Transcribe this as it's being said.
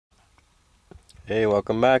Hey,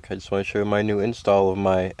 welcome back. I just want to show you my new install of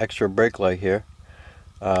my extra brake light here.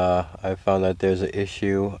 I found that there's an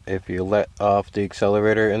issue if you let off the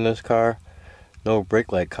accelerator in this car, no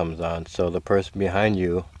brake light comes on, so the person behind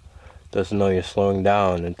you doesn't know you're slowing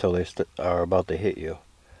down until they are about to hit you.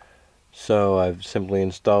 So I've simply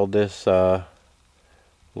installed this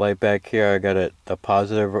light back here. I got the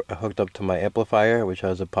positive hooked up to my amplifier, which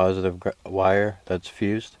has a positive wire that's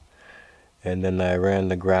fused, and then I ran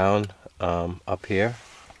the ground up here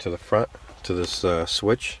to the front to this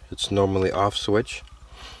switch. It's normally off switch,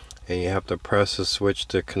 and you have to press the switch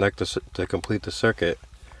to to complete the circuit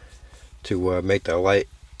to make the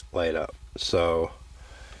light up. So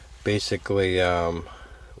basically, I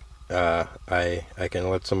can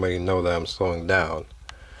let somebody know that I'm slowing down,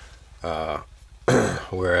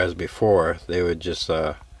 whereas before they would just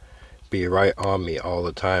be right on me all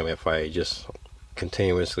the time. If I just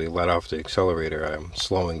continuously let off the accelerator, I'm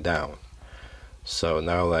slowing down. So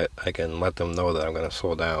now that I can let them know that I'm going to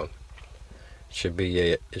slow down. It should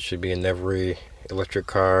be in every electric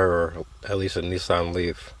car, or at least a Nissan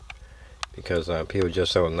Leaf, because people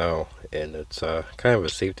just don't know, and it's kind of a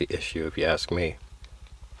safety issue if you ask me.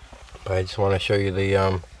 But I just want to show you the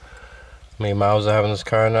how many miles I have in this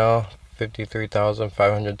car now.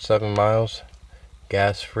 53,507 miles,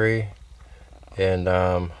 gas free, and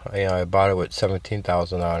I bought it with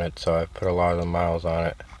 17,000 on it, so I put a lot of the miles on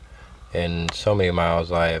it. And so many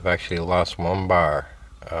miles, I have actually lost one bar.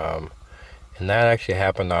 And that actually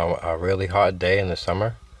happened on a really hot day in the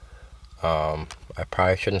summer. I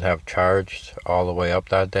probably shouldn't have charged all the way up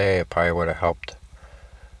that day. It probably would have helped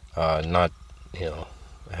not,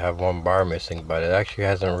 have one bar missing, but it actually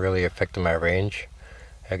hasn't really affected my range.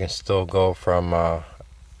 I can still go from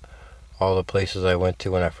all the places I went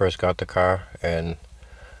to when I first got the car, and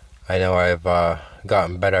I know I've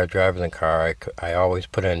gotten better at driving the car. I always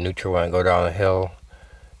put it in neutral when I go down the hill,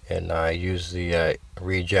 and I use the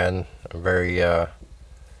regen very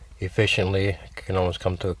efficiently. I can almost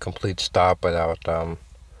come to a complete stop without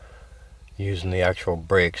using the actual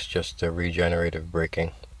brakes, just the regenerative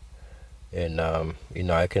braking. And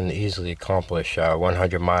I can easily accomplish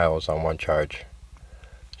 100 miles on one charge.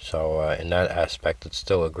 So in that aspect, it's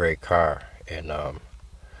still a great car, and I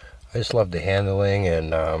just love the handling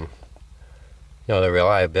and the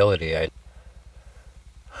reliability. I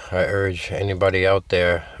urge anybody out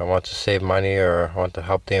there who wants to save money or want to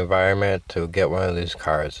help the environment to get one of these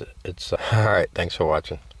cars. It's all right. Thanks for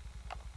watching.